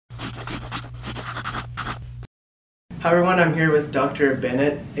Hi everyone, I'm here with Dr.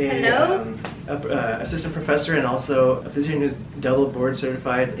 Bennett, Hello. Assistant professor and also a physician who's double board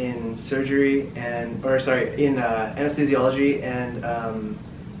certified in surgery in anesthesiology and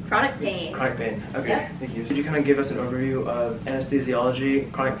Chronic pain. Chronic pain. Okay, Yep. Thank you. Could you kind of give us an overview of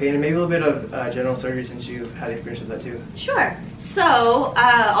anesthesiology, chronic pain, and maybe a little bit of general surgery since you've had experience with that too? Sure. So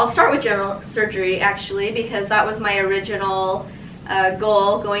I'll start with general surgery actually, because that was my original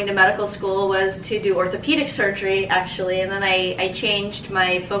goal going to medical school, was to do orthopedic surgery actually, and then I changed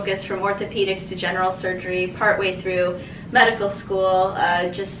my focus from orthopedics to general surgery partway through medical school,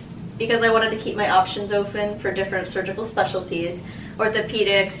 just because I wanted to keep my options open for different surgical specialties.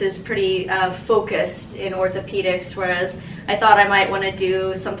 Orthopedics is pretty focused in orthopedics, whereas I thought I might want to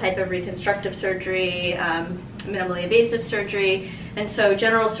do some type of reconstructive surgery, minimally invasive surgery, and so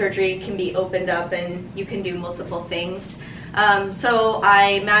general surgery can be opened up and you can do multiple things. So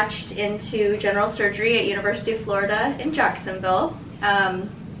I matched into general surgery at University of Florida in Jacksonville,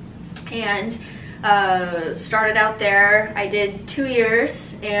 and started out there. I did 2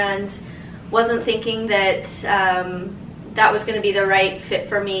 years and wasn't thinking that that was going to be the right fit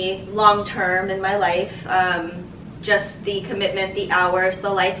for me long term in my life. Just the commitment, the hours, the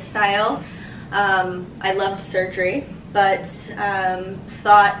lifestyle. I loved surgery, but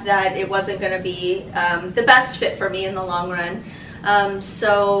thought that it wasn't going to be the best fit for me in the long run.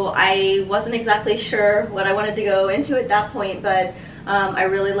 So I wasn't exactly sure what I wanted to go into at that point, but I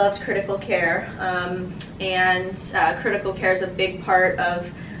really loved critical care, and critical care is a big part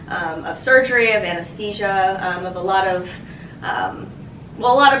of surgery, of anesthesia, of a lot of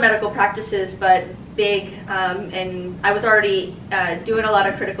medical practices, but big, and I was already doing a lot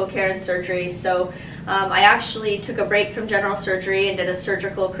of critical care and surgery, so I actually took a break from general surgery and did a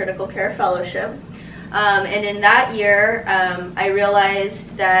surgical critical care fellowship. And in that year, I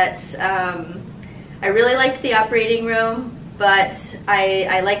realized that I really liked the operating room, but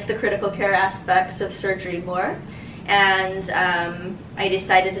I liked the critical care aspects of surgery more. And I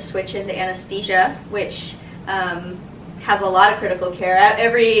decided to switch into anesthesia, which has a lot of critical care.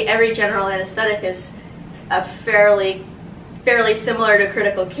 Every general anesthetic is fairly similar to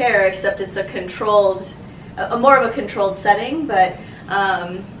critical care, except it's a more of a controlled setting. But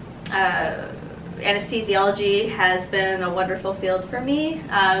anesthesiology has been a wonderful field for me.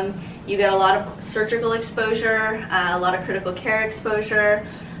 You get a lot of surgical exposure, a lot of critical care exposure.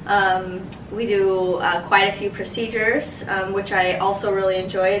 We do quite a few procedures, which I also really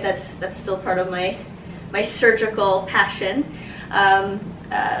enjoy. That's still part of my surgical passion. I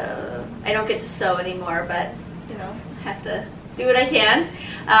don't get to sew anymore, but I have to do what I can.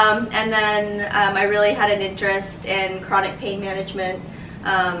 And then I really had an interest in chronic pain management.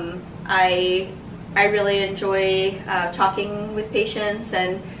 I really enjoy talking with patients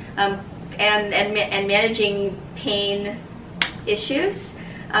and managing pain issues.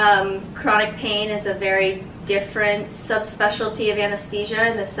 Chronic pain is a very different subspecialty of anesthesia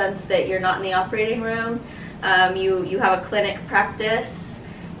in the sense that you're not in the operating room. You have a clinic practice.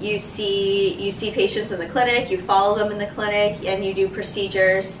 You see patients in the clinic, you follow them in the clinic, and you do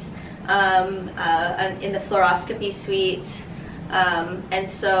procedures in the fluoroscopy suite. And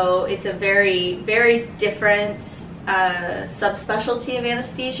so it's a very, very different subspecialty of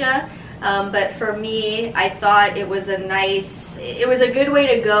anesthesia. But for me, I thought it was a good way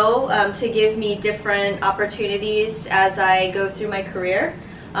to go to give me different opportunities as I go through my career.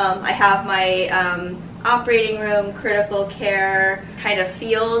 I have my operating room, critical care kind of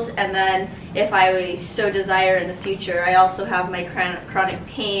field, and then if I so desire in the future, I also have my chronic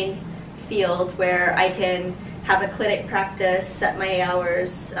pain field where I can have a clinic practice, set my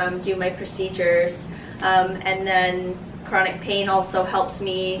hours, do my procedures, and then chronic pain also helps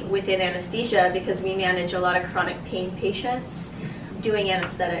me within anesthesia because we manage a lot of chronic pain patients doing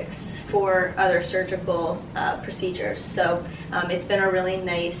anesthetics for other surgical procedures. So it's been a really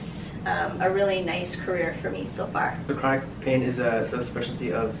nice career for me so far. So chronic pain is a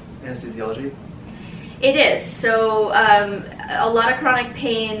subspecialty of anesthesiology? It is. So a lot of chronic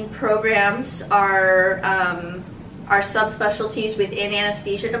pain programs are subspecialties within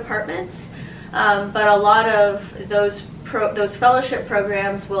anesthesia departments, but a lot of those fellowship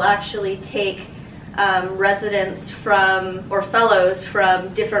programs will actually take residents or fellows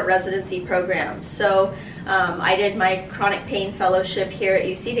from different residency programs. So I did my chronic pain fellowship here at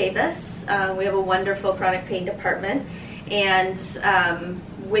UC Davis. We have a wonderful chronic pain department, and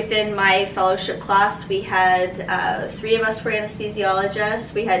within my fellowship class we had 3 of us were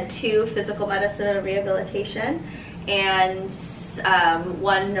anesthesiologists, we had 2 physical medicine and rehabilitation, and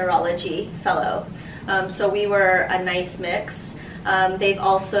 1 neurology fellow. So we were a nice mix. They've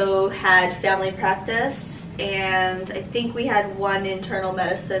also had family practice and I think we had one internal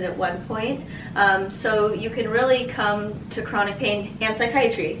medicine at one point. So you can really come to chronic pain and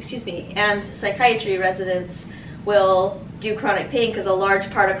psychiatry residents will do chronic pain, because a large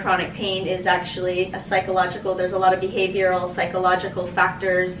part of chronic pain is actually a psychological. There's a lot of behavioral, psychological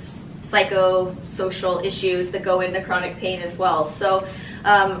factors, psychosocial issues that go into chronic pain as well. So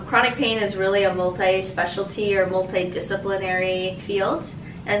chronic pain is really a multi-specialty or multidisciplinary field.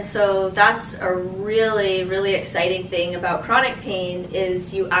 And so that's a really, really exciting thing about chronic pain,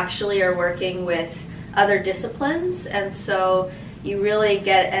 is you actually are working with other disciplines, and so you really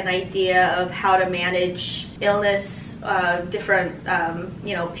get an idea of how to manage illness, different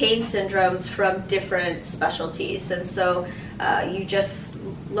pain syndromes from different specialties. And so you just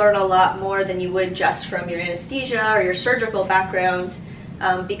learn a lot more than you would just from your anesthesia or your surgical background,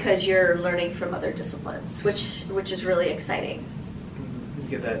 because you're learning from other disciplines, which is really exciting.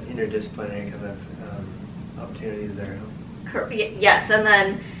 You get that interdisciplinary kind of opportunities there. Yes, and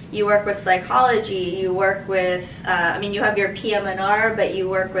then you work with psychology, you work with, you have your PM&R, but you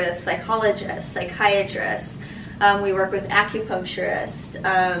work with psychologists, psychiatrists, we work with acupuncturists,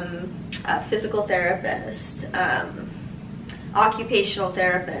 physical therapists, occupational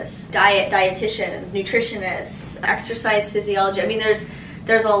therapists, dietitians, nutritionists, exercise physiology. I mean,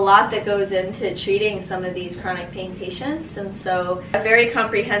 there's a lot that goes into treating some of these chronic pain patients, and so a very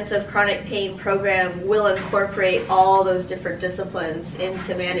comprehensive chronic pain program will incorporate all those different disciplines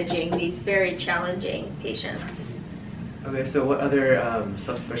into managing these very challenging patients. Okay, so what other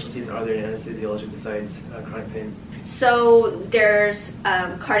subspecialties are there in anesthesiology besides chronic pain? So there's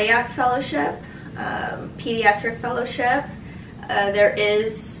cardiac fellowship, pediatric fellowship, there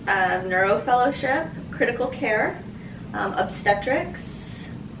is neuro fellowship, critical care, obstetrics.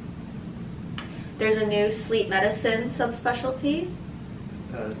 There's a new sleep medicine subspecialty.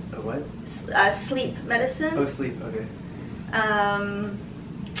 A what? Sleep medicine. Oh, sleep, okay.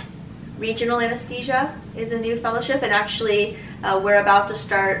 Regional anesthesia is a new fellowship, and actually we're about to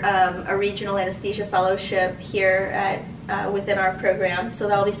start a regional anesthesia fellowship here at within our program, so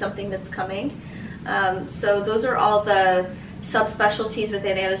that'll be something that's coming. So those are all the subspecialties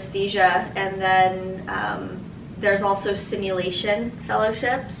within anesthesia, and then there's also simulation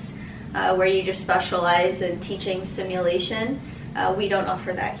fellowships, where you just specialize in teaching simulation. We don't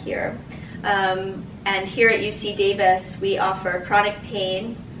offer that here. And here at UC Davis, we offer chronic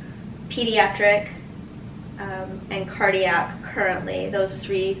pain, pediatric, and cardiac currently, those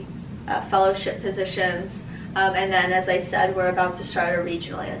three fellowship positions. And then, as I said, we're about to start a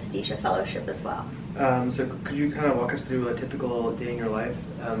regional anesthesia fellowship as well. So could you kind of walk us through a typical day in your life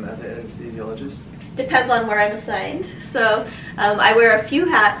as an anesthesiologist? Depends on where I'm assigned. So I wear a few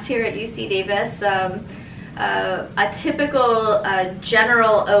hats here at UC Davis. A typical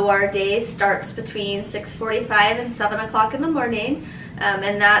general OR day starts between 6:45 and 7 o'clock in the morning,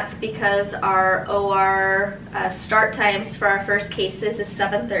 and that's because our OR start times for our first cases is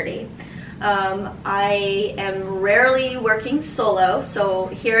 7:30. I am rarely working solo, so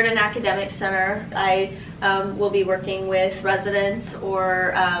here at an academic center, I will be working with residents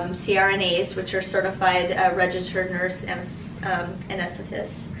or CRNAs, which are certified registered nurse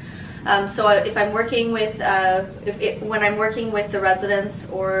anesthetists. So if I'm working with, when I'm working with the residents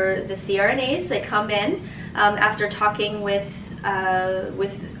or the CRNAs, I come in after talking with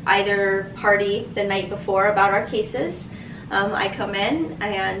either party the night before about our cases. I come in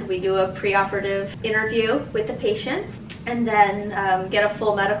and we do a preoperative interview with the patient, and then get a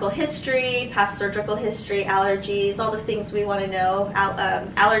full medical history, past surgical history, allergies, all the things we want to know,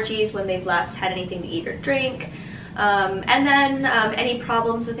 allergies, when they've last had anything to eat or drink, and then any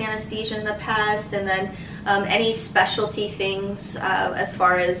problems with anesthesia in the past, and then any specialty things as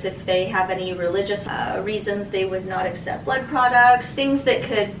far as if they have any religious reasons they would not accept blood products, things that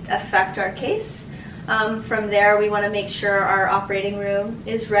could affect our case. From there, we want to make sure our operating room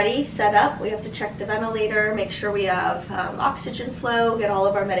is ready, set up. We have to check the ventilator, make sure we have oxygen flow, get all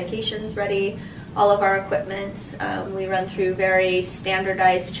of our medications ready, all of our equipment. We run through very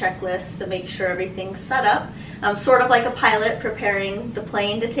standardized checklists to make sure everything's set up, sort of like a pilot preparing the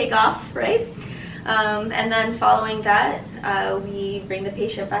plane to take off, right? And then following that, we bring the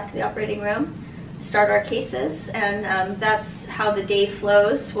patient back to the operating room, start our cases, and that's how the day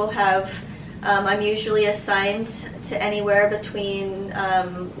flows. We'll have I'm usually assigned to anywhere between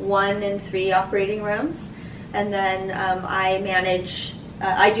 1 and 3 operating rooms, and then I manage,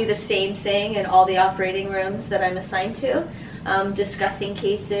 I do the same thing in all the operating rooms that I'm assigned to, discussing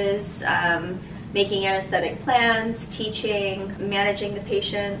cases, making anesthetic plans, teaching, managing the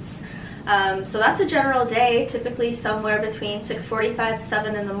patients. So that's a general day, typically somewhere between 6:45,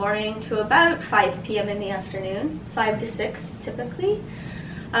 7 in the morning to about 5 p.m. in the afternoon, 5 to 6 typically.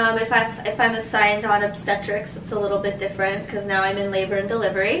 If I'm assigned on obstetrics, it's a little bit different because now I'm in labor and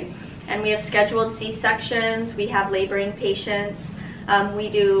delivery, and we have scheduled C-sections, we have laboring patients. We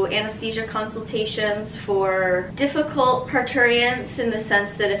do anesthesia consultations for difficult parturients in the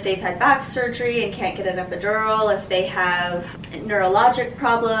sense that if they've had back surgery and can't get an epidural, if they have neurologic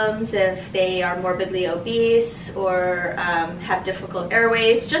problems, if they are morbidly obese or have difficult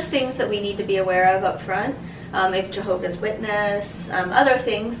airways, just things that we need to be aware of up front. If Jehovah's Witness, other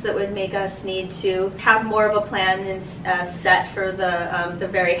things that would make us need to have more of a plan set for the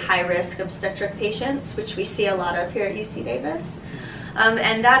very high-risk obstetric patients, which we see a lot of here at UC Davis.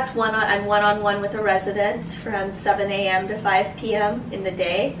 And that's one-on-one with a resident from 7 a.m. to 5 p.m. in the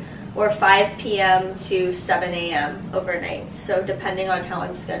day, or 5 p.m. to 7 a.m. overnight, so depending on how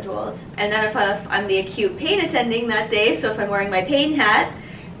I'm scheduled. And then if I'm the acute pain attending that day, so if I'm wearing my pain hat,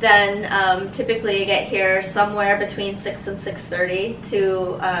 then typically I get here somewhere between 6 and 6:30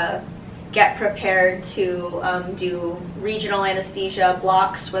 to get prepared to do regional anesthesia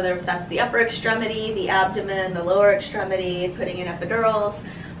blocks, whether if that's the upper extremity, the abdomen, the lower extremity, putting in epidurals,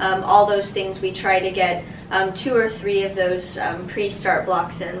 all those things. We try to get 2 or 3 of those pre-start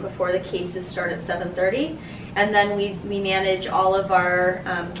blocks in before the cases start at 7:30. And then we manage all of our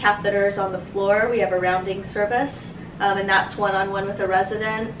catheters on the floor. We have a rounding service, and that's one-on-one with a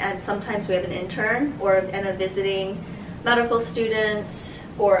resident, and sometimes we have an intern and a visiting medical student,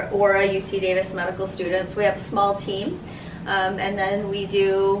 or a UC Davis medical student. So we have a small team, and then we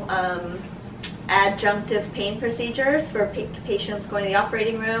do adjunctive pain procedures for patients going to the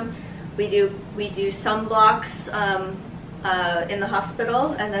operating room. We do some blocks in the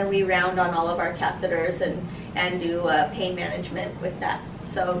hospital, and then we round on all of our catheters and do pain management with that.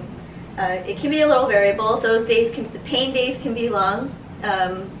 So it can be a little variable. Those days the pain days can be long,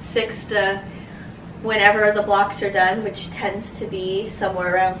 6 to whenever the blocks are done, which tends to be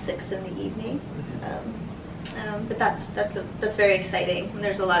somewhere around 6 in the evening. But that's very exciting. And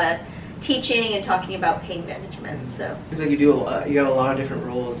there's a lot of teaching and talking about pain management. So it's like you have a lot of different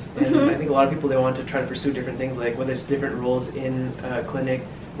roles, and I think a lot of people, they want to try to pursue different things, like whether it's different roles in clinic,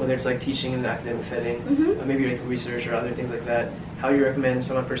 whether it's like teaching in an academic setting, maybe like research or other things like that. How you recommend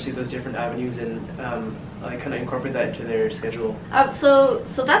someone pursue those different avenues and kind of incorporate that into their schedule? So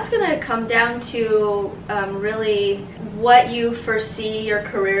that's going to come down to really what you foresee your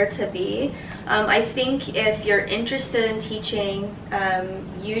career to be. I think if you're interested in teaching,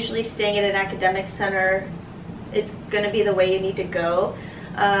 usually staying at an academic center, it's going to be the way you need to go.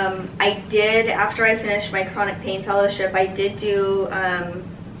 I did, after I finished my chronic pain fellowship, I did do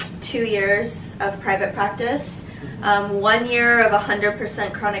 2 years of private practice. 1 year of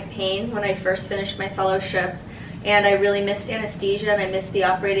 100% chronic pain when I first finished my fellowship, and I really missed anesthesia, and I missed the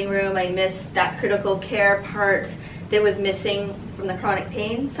operating room. I missed that critical care part that was missing from the chronic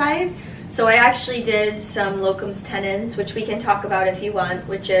pain side. So I actually did some locums tenens, which we can talk about if you want,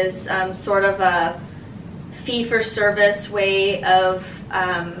 which is sort of a fee-for-service way of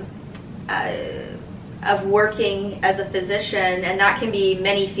working as a physician, and that can be,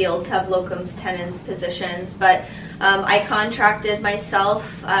 many fields have locums tenens positions, but I contracted myself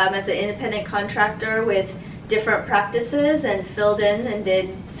as an independent contractor with different practices and filled in and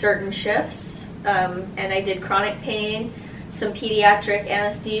did certain shifts, and I did chronic pain, some pediatric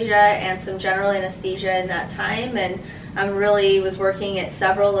anesthesia, and some general anesthesia in that time, and I really was working at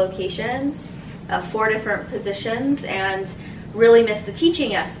several locations, 4 different positions, and really missed the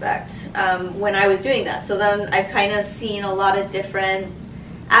teaching aspect when I was doing that. So then I've kind of seen a lot of different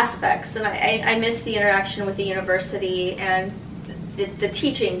aspects, and I missed the interaction with the university and the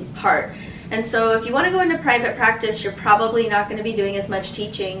teaching part. And so if you want to go into private practice, you're probably not going to be doing as much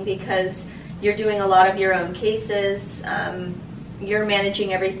teaching because you're doing a lot of your own cases, you're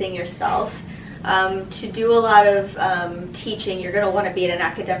managing everything yourself. To do a lot of teaching, you're going to want to be at an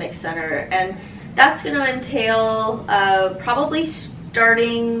academic center, and that's going to entail probably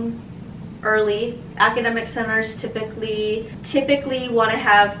starting early. Academic centers typically want to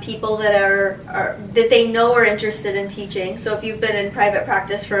have people that that they know are interested in teaching. So if you've been in private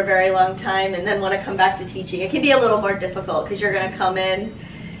practice for a very long time and then want to come back to teaching, it can be a little more difficult because you're going to come in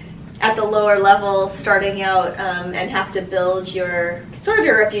at the lower level starting out and have to build your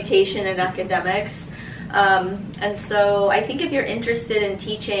reputation in academics. And so I think if you're interested in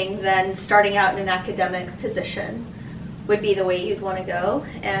teaching, then starting out in an academic position would be the way you'd want to go.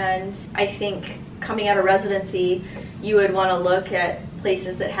 And I think coming out of residency, you would want to look at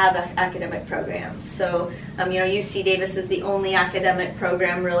places that have academic programs. So, UC Davis is the only academic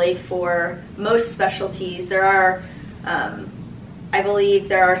program really for most specialties. There are, I believe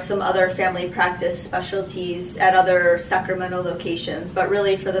there are some other family practice specialties at other Sacramento locations, but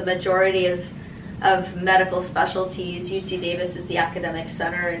really for the majority of medical specialties, UC Davis is the academic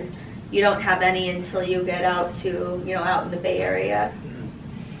center, and you don't have any until you get out to, out in the Bay Area,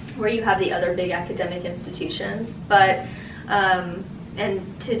 where you have the other big academic institutions. But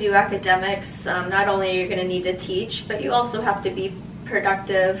and to do academics, not only are you going to need to teach, but you also have to be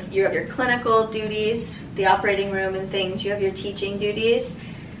productive. You have your clinical duties, the operating room and things, you have your teaching duties,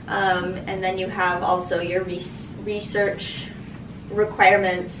 and then you have also your research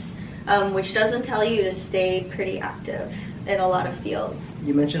requirements, which doesn't tell you to stay pretty active in a lot of fields.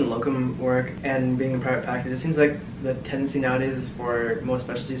 You mentioned locum work and being in private practice. It seems like the tendency nowadays is for most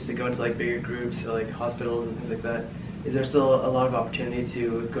specialties to go into like bigger groups, or like hospitals and things like that. Is there still a lot of opportunity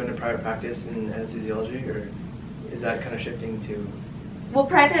to go into private practice in anesthesiology, or is that kind of shifting to? Well,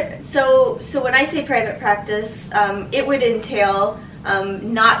 private. So when I say private practice, it would entail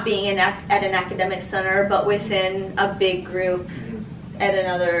not being at an academic center, but within a big group at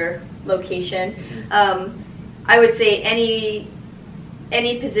another location. I would say any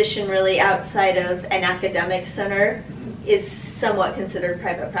position really outside of an academic center is somewhat considered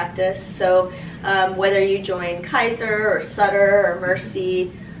private practice. So whether you join Kaiser or Sutter or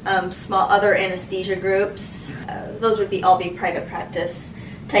Mercy, small other anesthesia groups, those would all be private practice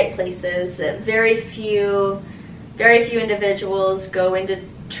type places. Very few individuals go into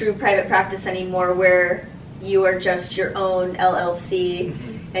true private practice anymore, where you are just your own LLC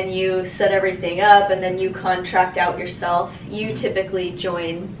and you set everything up and then you contract out yourself. You typically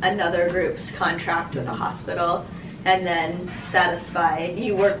join another group's contract with a hospital and then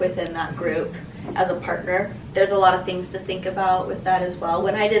you work within that group as a partner. There's a lot of things to think about with that as well.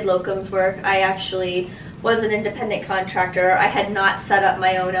 When I did locums work, I actually was an independent contractor. I had not set up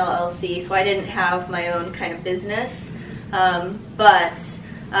my own LLC, so I didn't have my own kind of business, but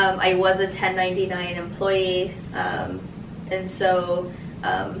I was a 1099 employee, and so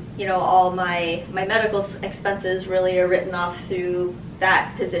all my medical expenses really are written off through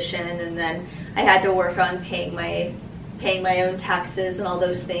that position, and then I had to work on paying my own taxes and all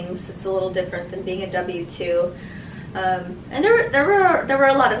those things. It's a little different than being a W-2. And there were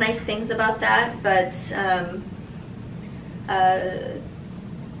a lot of nice things about that, but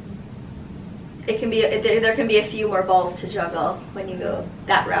there can be a few more balls to juggle when you go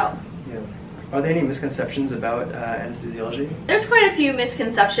that route. Yeah. Are there any misconceptions about anesthesiology? There's quite a few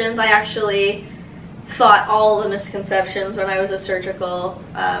misconceptions. I actually thought all the misconceptions when I was a surgical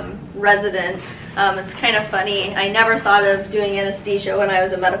resident. It's kind of funny. I never thought of doing anesthesia when I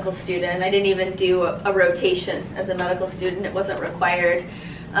was a medical student. I didn't even do a rotation as a medical student. It wasn't required.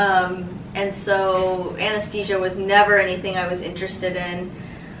 And so anesthesia was never anything I was interested in.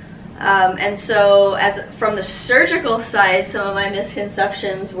 And so from the surgical side, some of my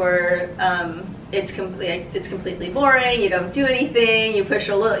misconceptions were it's completely boring, you don't do anything, you push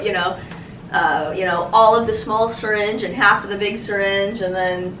a little, all of the small syringe and half of the big syringe, and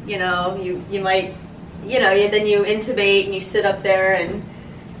then you might then you intubate and you sit up there and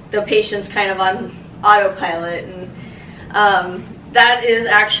the patient's kind of on autopilot, and that is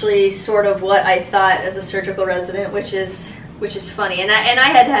actually sort of what I thought as a surgical resident, which is funny. And I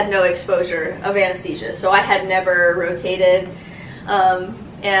had no exposure of anesthesia, so I had never rotated,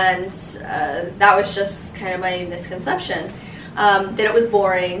 and that was just kind of my misconception. That it was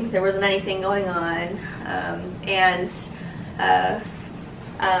boring, there wasn't anything going on, and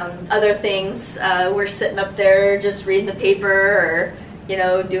other things, we're sitting up there just reading the paper, or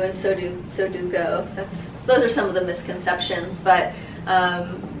doing so do go. Those are some of the misconceptions, but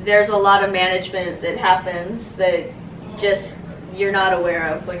there's a lot of management that happens that just you're not aware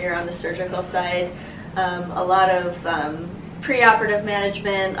of when you're on the surgical side. A lot of preoperative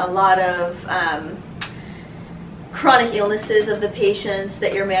management, a lot of chronic illnesses of the patients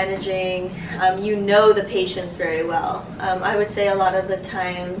that you're managing. You know the patients very well. I would say a lot of the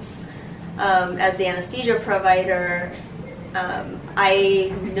times, as the anesthesia provider,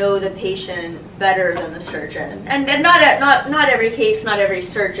 I know the patient better than the surgeon, and not every case, not every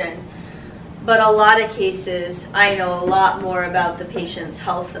surgeon, but a lot of cases I know a lot more about the patient's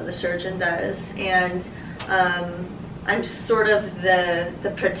health than the surgeon does, and I'm sort of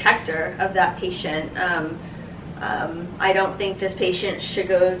the protector of that patient. I don't think this patient should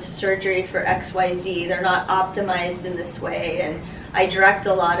go to surgery for XYZ. They're not optimized in this way. And I direct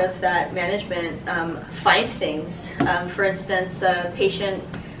a lot of that management, find things. For instance, a patient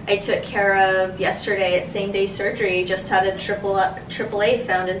I took care of yesterday at same-day surgery just had a AAA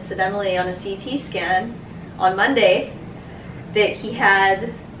found incidentally on a CT scan on Monday, that he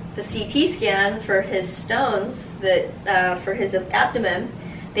had the CT scan for his stones, that for his abdomen.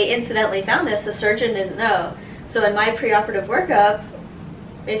 They incidentally found this. The surgeon didn't know. So in my preoperative workup,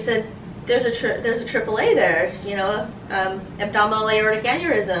 they said, there's a AAA there, you know, abdominal aortic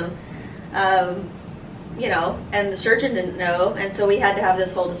aneurysm, you know, and the surgeon didn't know, and so we had to have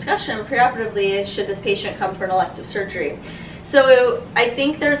this whole discussion preoperatively, should this patient come for an elective surgery. So I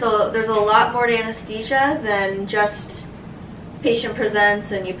think there's a lot more to anesthesia than just patient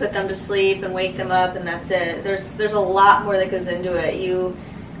presents and you put them to sleep and wake them up and that's it. There's a lot more that goes into it. You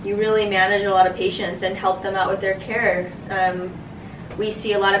really manage a lot of patients and help them out with their care. We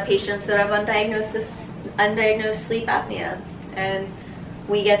see a lot of patients that have undiagnosed sleep apnea, and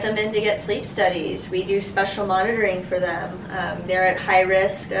we get them in to get sleep studies. We do special monitoring for them. They're at high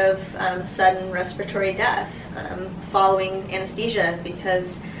risk of sudden respiratory death following anesthesia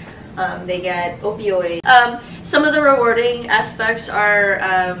because they get opioid. Some of the rewarding aspects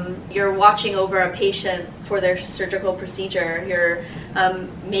are you're watching over a patient for their surgical procedure. You're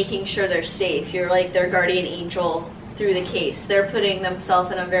making sure they're safe. You're like their guardian angel through the case. They're putting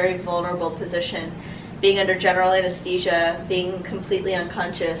themselves in a very vulnerable position. Being under general anesthesia, being completely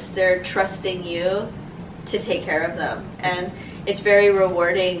unconscious, they're trusting you to take care of them. And it's very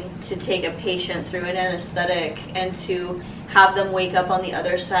rewarding to take a patient through an anesthetic and to have them wake up on the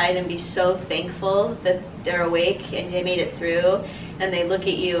other side and be so thankful that they're awake and they made it through, and they look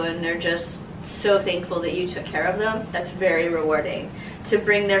at you and they're just so thankful that you took care of them. That's very rewarding. To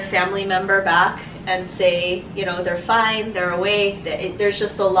bring their family member back and say, you know, they're fine, they're awake, there's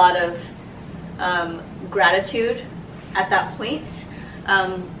just a lot of gratitude at that point,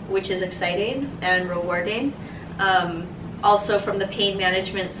 which is exciting and rewarding. Also from the pain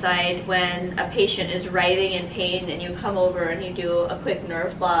management side, when a patient is writhing in pain and you come over and you do a quick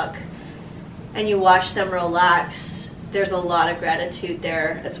nerve block and you watch them relax, there's a lot of gratitude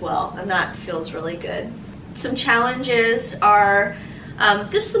there as well, and that feels really good. Some challenges are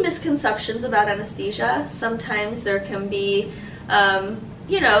just the misconceptions about anesthesia. Sometimes there can be,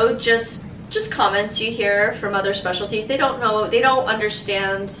 you know, just comments you hear from other specialties. They don't know, they don't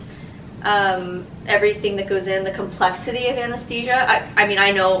understand everything that goes in, the complexity of anesthesia. I mean, I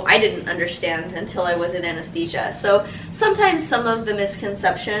know I didn't understand until I was in anesthesia. So sometimes some of the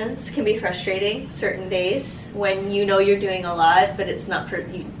misconceptions can be frustrating certain days when you know you're doing a lot, but it's not,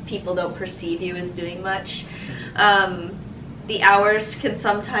 people don't perceive you as doing much. The hours can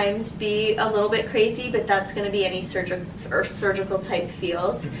sometimes be a little bit crazy, but that's going to be any surgical type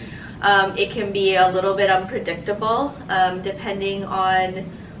field. It can be a little bit unpredictable, depending on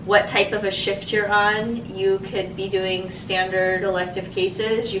what type of a shift you're on. You could be doing standard elective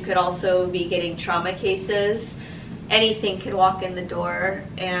cases. You could also be getting trauma cases. Anything can walk in the door,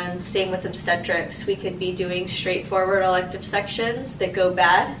 and same with obstetrics. We could be doing straightforward elective sections that go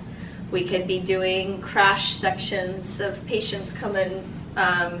bad. We could be doing crash sections of patients coming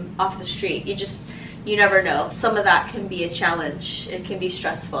off the street. You never know. Some of that can be a challenge. It can be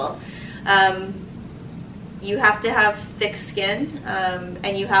stressful. You have to have thick skin,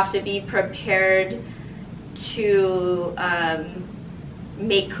 and you have to be prepared to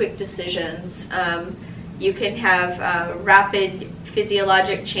make quick decisions. You can have rapid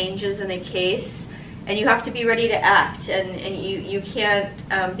physiologic changes in a case, and you have to be ready to act, and you can't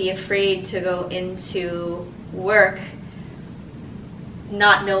be afraid to go into work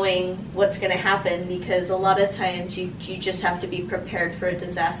not knowing what's going to happen, because a lot of times you just have to be prepared for a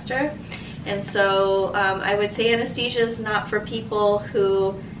disaster. And so I would say anesthesia is not for people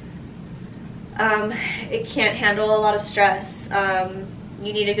who it can't handle a lot of stress.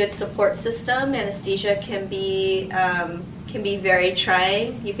 You need a good support system. Anesthesia can be very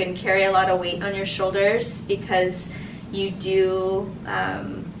trying. You can carry a lot of weight on your shoulders because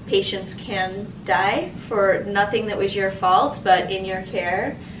patients can die for nothing that was your fault, but in your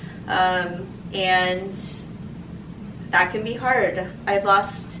care. And that can be hard. I've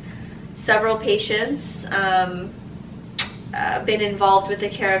lost several patients, been involved with the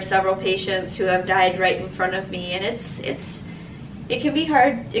care of several patients who have died right in front of me, and it can be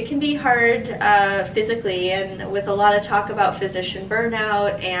hard. It can be hard physically, and with a lot of talk about physician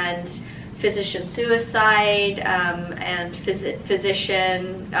burnout and physician suicide, and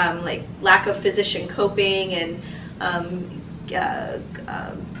physician like lack of physician coping, and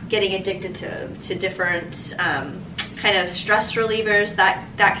getting addicted to different kind of stress relievers,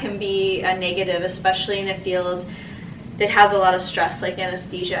 that can be a negative, especially in a field that has a lot of stress like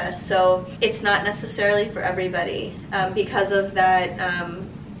anesthesia. So it's not necessarily for everybody because of that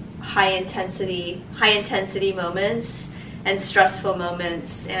high intensity moments and stressful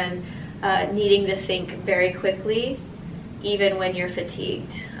moments, and needing to think very quickly even when you're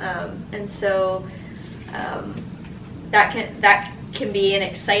fatigued. And so that can be an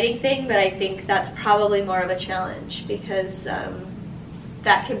exciting thing, but I think that's probably more of a challenge because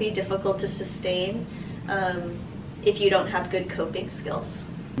that can be difficult to sustain if you don't have good coping skills.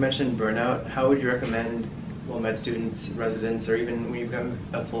 You mentioned burnout. How would you recommend, well, med students, residents, or even when you become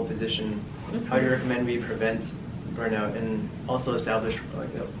a full physician, how do you recommend we prevent burnout and also establish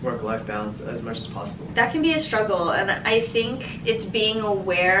a work-life balance as much as possible? That can be a struggle, and I think it's being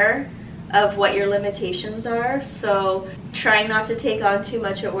aware of what your limitations are. So trying not to take on too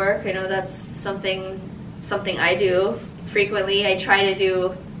much at work. I know that's something I do frequently. I try to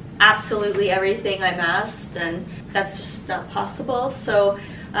do absolutely everything I'm asked, and that's just not possible. So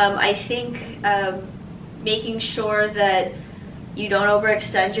I think making sure that you don't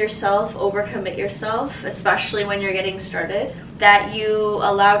overextend yourself, overcommit yourself, especially when you're getting started, that you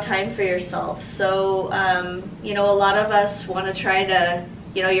allow time for yourself. So, a lot of us want to try to,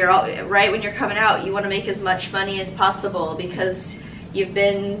 you're all, right when you're coming out, you want to make as much money as possible because you've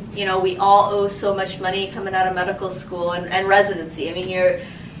been, we all owe so much money coming out of medical school and residency. I mean,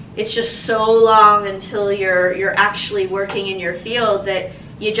 it's just so long until you're actually working in your field that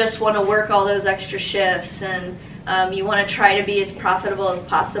you just want to work all those extra shifts, and you want to try to be as profitable as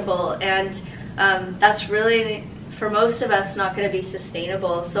possible, and that's really, for most of us, not going to be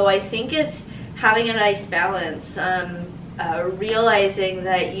sustainable. So I think it's having a nice balance, realizing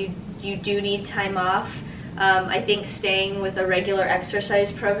that you do need time off. I think staying with a regular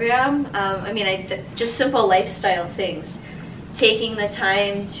exercise program, just simple lifestyle things. Taking the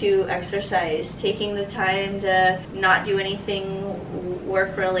time to exercise, taking the time to not do anything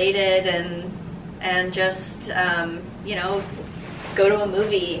work-related, and just, go to a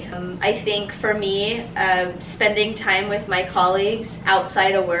movie. I think for me, spending time with my colleagues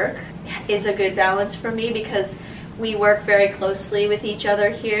outside of work is a good balance for me because we work very closely with each other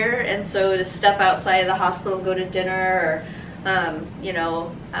here, and so to step outside of the hospital, go to dinner,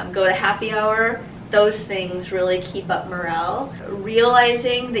 or go to happy hour, those things really keep up morale.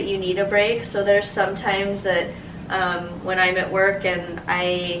 Realizing that you need a break. So there's sometimes that when I'm at work and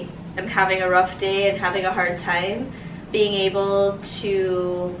I am having a rough day and having a hard time, being able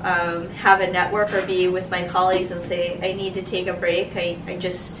to have a network or be with my colleagues and say, I need to take a break, I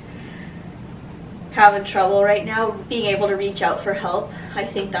just having trouble right now, being able to reach out for help. I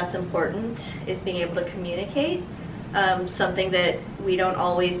think that's important, is being able to communicate. Something that we don't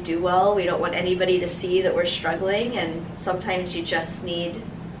always do well. We don't want anybody to see that we're struggling, and sometimes you just need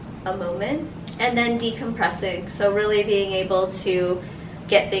a moment. And then decompressing, so really being able to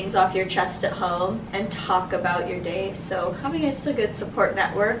get things off your chest at home and talk about your day. So having just a good support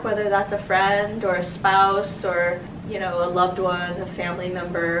network, whether that's a friend or a spouse or a loved one, a family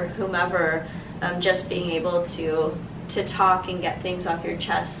member, whomever, just being able to talk and get things off your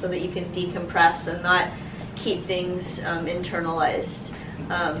chest so that you can decompress and not keep things internalized.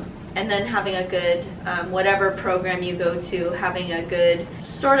 And then having a good, whatever program you go to, having a good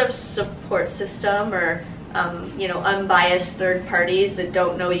sort of support system or unbiased third parties that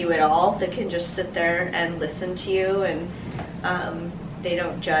don't know you at all, that can just sit there and listen to you, and they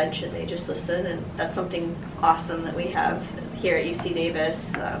don't judge and they just listen. And that's something awesome that we have here at UC Davis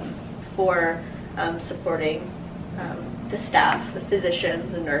for supporting the staff, the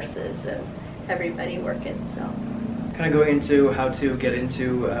physicians and nurses and everybody working. So kind of going into how to get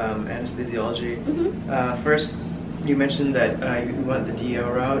into anesthesiology. First, you mentioned that you went the DO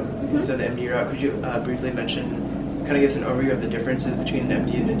route instead of the MD route. Could you briefly mention, kind of give us an overview of the differences between an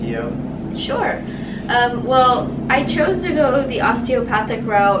MD and a DO? Sure. Well, I chose to go the osteopathic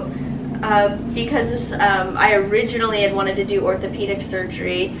route because I originally had wanted to do orthopedic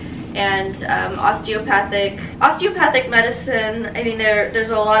surgery, and osteopathic medicine, I mean,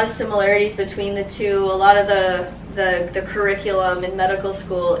 there's a lot of similarities between the two. A lot of the curriculum in medical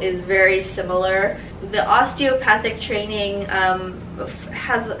school is very similar. The osteopathic training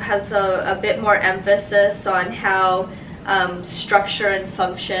has a bit more emphasis on how structure and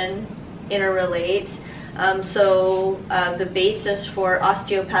function interrelate. So the basis for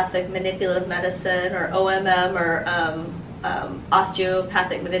osteopathic manipulative medicine, or OMM, or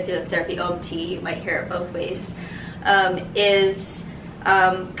osteopathic manipulative therapy, OMT, you might hear it both ways, is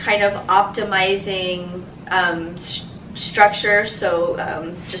kind of optimizing structure,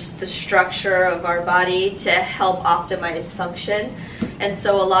 so just the structure of our body to help optimize function. And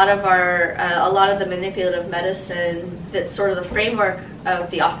so a lot of the manipulative medicine, that's sort of the framework of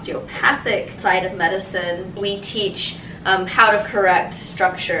the osteopathic side of medicine, we teach how to correct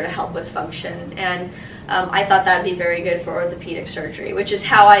structure to help with function. And I thought that'd be very good for orthopedic surgery, which is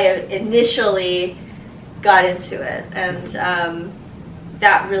how I initially got into it. And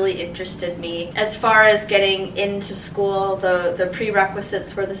that really interested me. As far as getting into school, the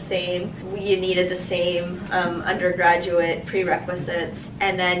prerequisites were the same. You needed the same undergraduate prerequisites,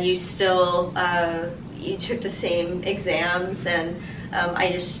 and then you still you took the same exams, and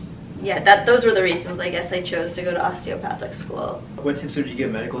those were the reasons I guess I chose to go to osteopathic school. What tips would you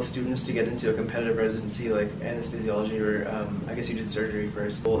give medical students to get into a competitive residency like anesthesiology, or I guess you did surgery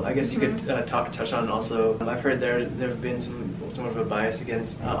first? Well, I guess you could touch on also, I've heard there have been somewhat of a bias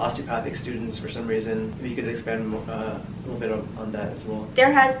against osteopathic students for some reason. Maybe you could expand a little bit on that as well.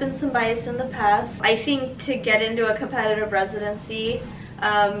 There has been some bias in the past. I think to get into a competitive residency,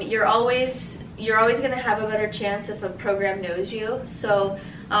 you're always going to have a better chance if a program knows you. So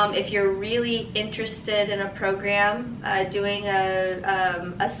if you're really interested in a program, doing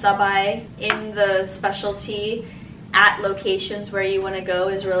a sub-I in the specialty at locations where you want to go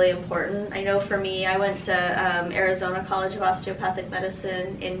is really important. I know for me, I went to Arizona College of Osteopathic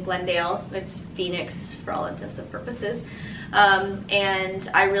Medicine in Glendale. It's Phoenix for all intents and purposes. And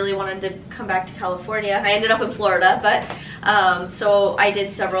I really wanted to come back to California. I ended up in Florida, but so I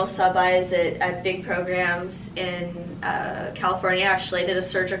did several sub-Is at big programs in California. Actually, I did a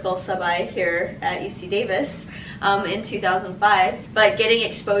surgical sub-I here at UC Davis in 2005. But getting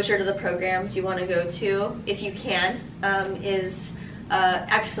exposure to the programs you want to go to, if you can, is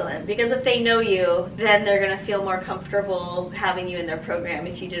excellent, because if they know you, then they're going to feel more comfortable having you in their program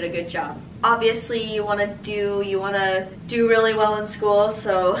if you did a good job. Obviously, you want to do really well in school,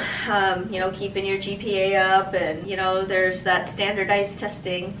 so keeping your GPA up, and there's that standardized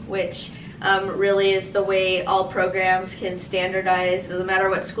testing, which really is the way all programs can standardize. It doesn't matter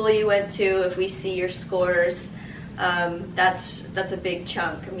what school you went to, if we see your scores, that's a big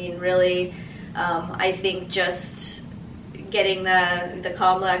chunk. I mean, really, I think just getting the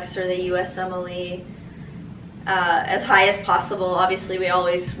COMLEX or the USMLE as high as possible, obviously we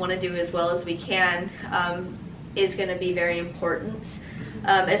always want to do as well as we can, is going to be very important.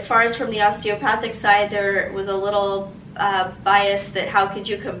 As far as from the osteopathic side, there was a little bias that how could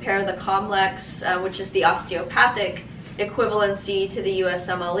you compare the COMLEX, which is the osteopathic equivalency, to the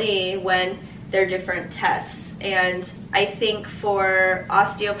USMLE when they're different tests. And I think for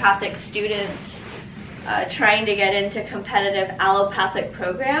osteopathic students trying to get into competitive allopathic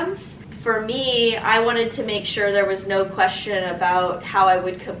programs, for me, I wanted to make sure there was no question about how I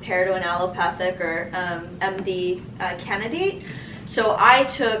would compare to an allopathic or MD candidate. So I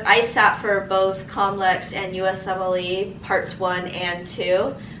sat for both COMLEX and USMLE parts 1 and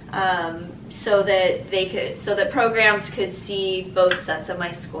 2, so that programs could see both sets of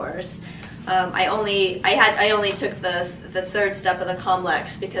my scores. I only took the third step of the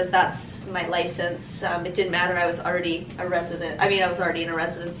COMLEX because that's my license. It didn't matter. I was already a resident. I mean, I was already in a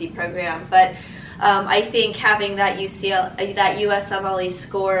residency program. But I think having that USMLE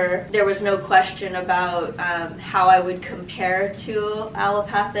score, there was no question about how I would compare to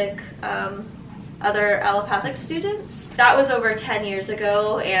other allopathic students. That was over 10 years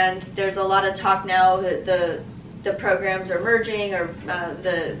ago, and there's a lot of talk now that the programs are merging, or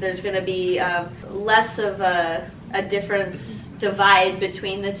there's going to be less of a divide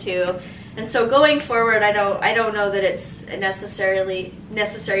between the two. And so going forward, I don't know that it's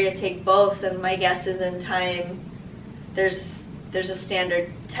necessary to take both. And my guess is in time, there's a standard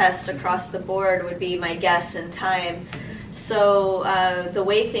test across the board would be my guess in time. So the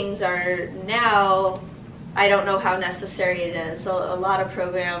way things are now, I don't know how necessary it is. So a lot of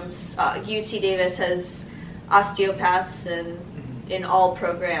programs, UC Davis has osteopaths in all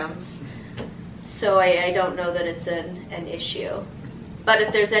programs, so I don't know that it's an issue. But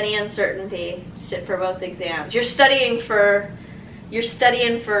if there's any uncertainty, sit for both exams. You're studying for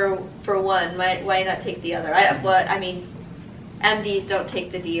one. Why not take the other? I mean, MDs don't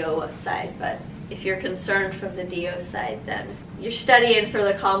take the DO side, but if you're concerned from the DO side, then you're studying for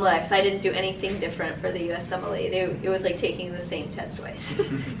the COMLEX. I didn't do anything different for the USMLE. It was like taking the same test twice,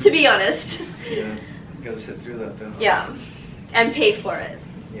 to be honest. Yeah. You gotta sit through that though. Yeah, and pay for it.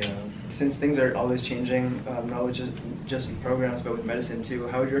 Yeah. Since things are always changing, not with just in programs, but with medicine too,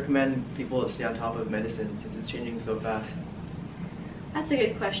 how would you recommend people stay on top of medicine since it's changing so fast? That's a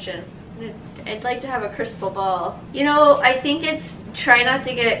good question. I'd like to have a crystal ball. You know, I think it's try not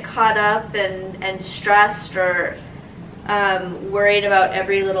to get caught up and stressed or worried about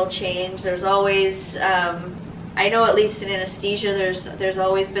every little change. There's always, I know at least in anesthesia, there's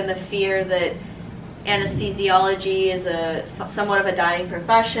always been the fear that anesthesiology is somewhat of a dying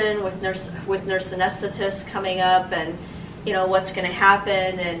profession with nurse anesthetists coming up, and what's going to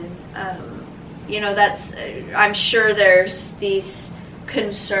happen, and I'm sure there's these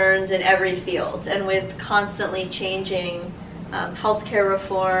concerns in every field, and with constantly changing healthcare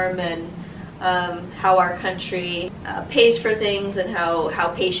reform and how our country pays for things, and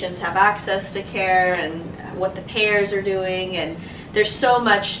how patients have access to care, and what the payers are doing, and there's so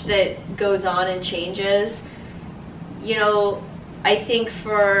much that goes on and changes. I think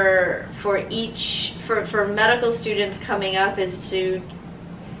for medical students coming up is to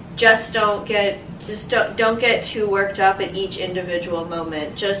don't get too worked up at each individual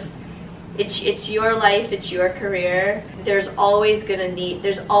moment. It's your life, it's your career. There's always going to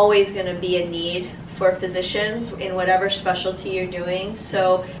be a need for physicians in whatever specialty you're doing.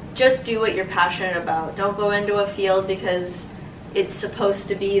 So just do what you're passionate about. Don't go into a field because it's supposed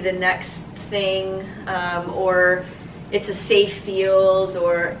to be the next thing, or it's a safe field,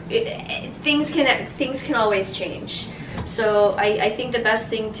 or things can always change. So I think the best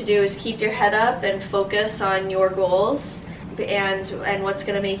thing to do is keep your head up and focus on your goals and what's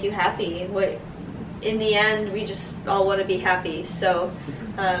going to make you happy. In the end, we just all want to be happy. So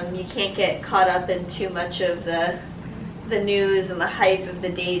you can't get caught up in too much of the news and the hype of the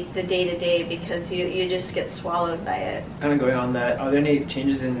day-to-day, because you just get swallowed by it. Kind of going on that, are there any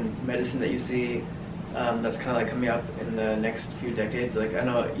changes in medicine that you see that's kind of like coming up in the next few decades? Like, I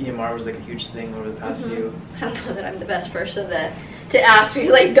know EMR was like a huge thing over the past few. I don't know that I'm the best person to ask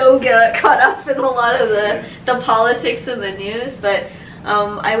me, like, don't get caught up in a lot of the politics and the news, but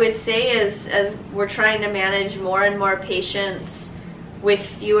I would say as we're trying to manage more and more patients with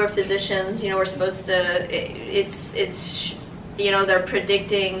fewer physicians, we're supposed to, they're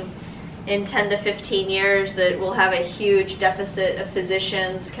predicting in 10 to 15 years that we'll have a huge deficit of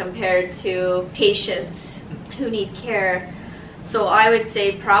physicians compared to patients who need care. So I would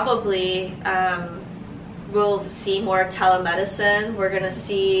say probably we'll see more telemedicine. We're going to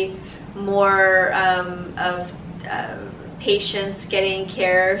see more of patients getting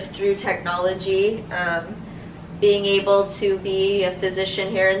care through technology. Being able to be a physician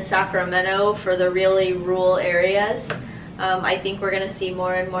here in Sacramento for the really rural areas. I think we're going to see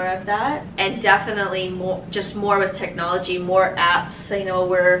more and more of that, and definitely more with technology, more apps.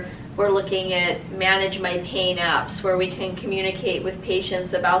 We're looking at Manage My Pain apps, where we can communicate with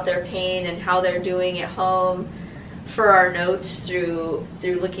patients about their pain and how they're doing at home for our notes through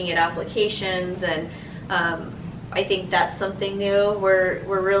looking at applications, and I think that's something new. We're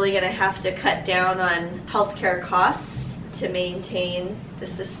really going to have to cut down on healthcare costs to maintain the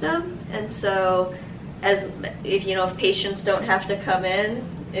system, and so if patients don't have to come in,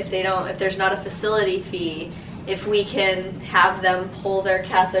 if there's not a facility fee, if we can have them pull their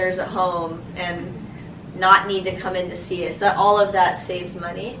catheters at home and not need to come in to see us, all of that saves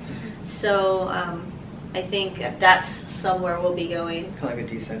money. So I think that's somewhere we'll be going. Kind of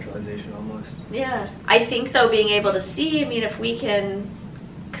like a decentralization almost. Yeah. I think, though, being able to see, if we can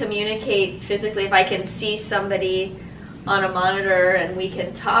communicate physically, if I can see somebody on a monitor and we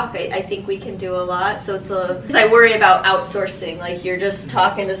can talk, I think we can do a lot. So because I worry about outsourcing, like you're just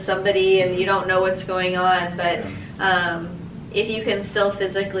talking to somebody and you don't know what's going on, but if you can still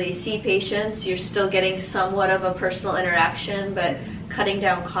physically see patients, you're still getting somewhat of a personal interaction, but cutting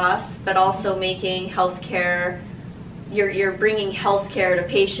down costs, but also making healthcare, you're bringing healthcare to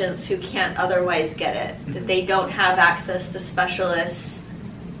patients who can't otherwise get it, that they don't have access to specialists,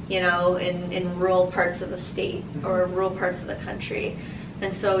 in rural parts of the state or rural parts of the country,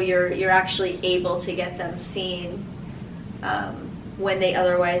 and so you're actually able to get them seen when they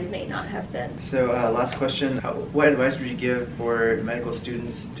otherwise may not have been. So last question, what advice would you give for medical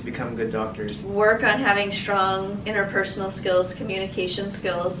students to become good doctors? Work on having strong interpersonal skills, communication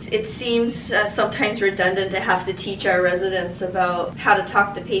skills. It seems sometimes redundant to have to teach our residents about how to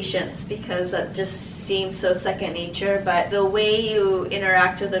talk to patients, because that just seems so second nature, but the way you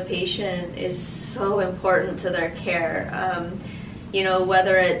interact with a patient is so important to their care.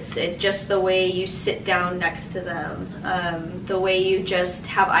 Whether it's just the way you sit down next to them, the way you just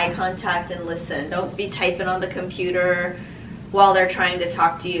have eye contact and listen. Don't be typing on the computer while they're trying to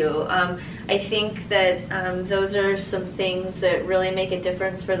talk to you. I think that those are some things that really make a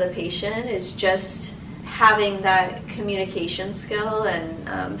difference for the patient, is just having that communication skill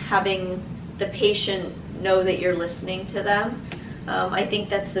and having the patient know that you're listening to them. I think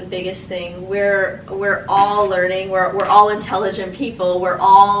that's the biggest thing. We're all learning. We're all intelligent people. We're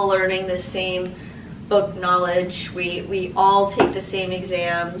all learning the same book knowledge. We all take the same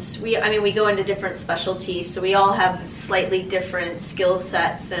exams. We go into different specialties, so we all have slightly different skill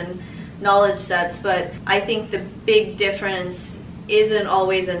sets and knowledge sets, but I think the big difference isn't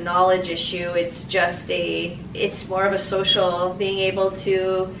always a knowledge issue. It's just it's more of a social, being able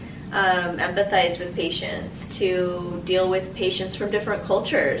to empathize with patients, to deal with patients from different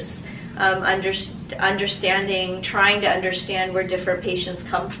cultures, understanding, trying to understand where different patients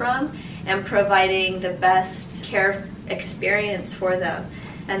come from, and providing the best care experience for them.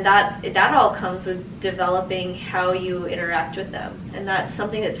 And that all comes with developing how you interact with them. And that's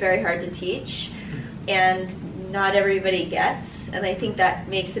something that's very hard to teach, and not everybody gets. And I think that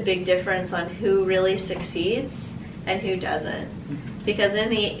makes a big difference on who really succeeds and who doesn't. Because in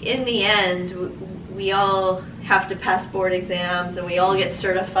the end, we all have to pass board exams, and we all get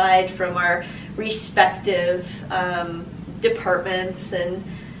certified from our respective departments and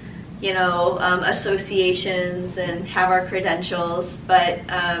associations, and have our credentials. But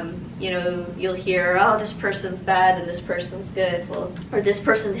you'll hear, oh, this person's bad and this person's good. Well, or this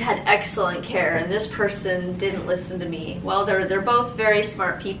person had excellent care and this person didn't listen to me. Well, they're both very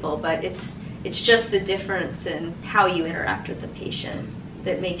smart people, but it's just the difference in how you interact with the patient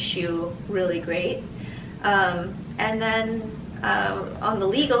that makes you really great. And then on the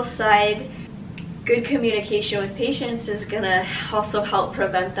legal side, good communication with patients is going to also help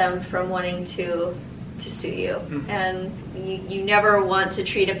prevent them from wanting to sue you. And you never want to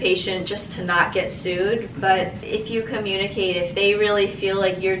treat a patient just to not get sued, but if you communicate, if they really feel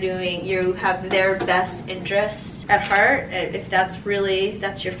like you have their best interest at heart, if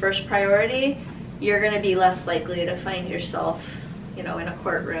that's your first priority, you're going to be less likely to find yourself in a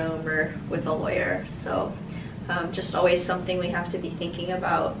courtroom or with a lawyer. So just always something we have to be thinking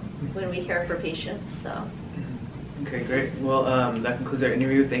about when we care for patients. So. Okay, great. Well, that concludes our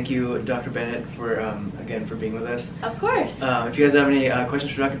interview. Thank you, Dr. Bennett, for again for being with us. Of course. If you guys have any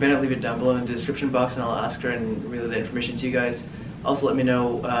questions for Dr. Bennett, leave it down below in the description box, and I'll ask her and relay the information to you guys. Also, let me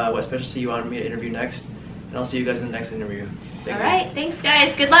know what specialty you want me to interview next, and I'll see you guys in the next interview. All right. Thanks,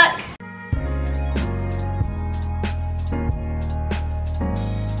 guys. Good luck.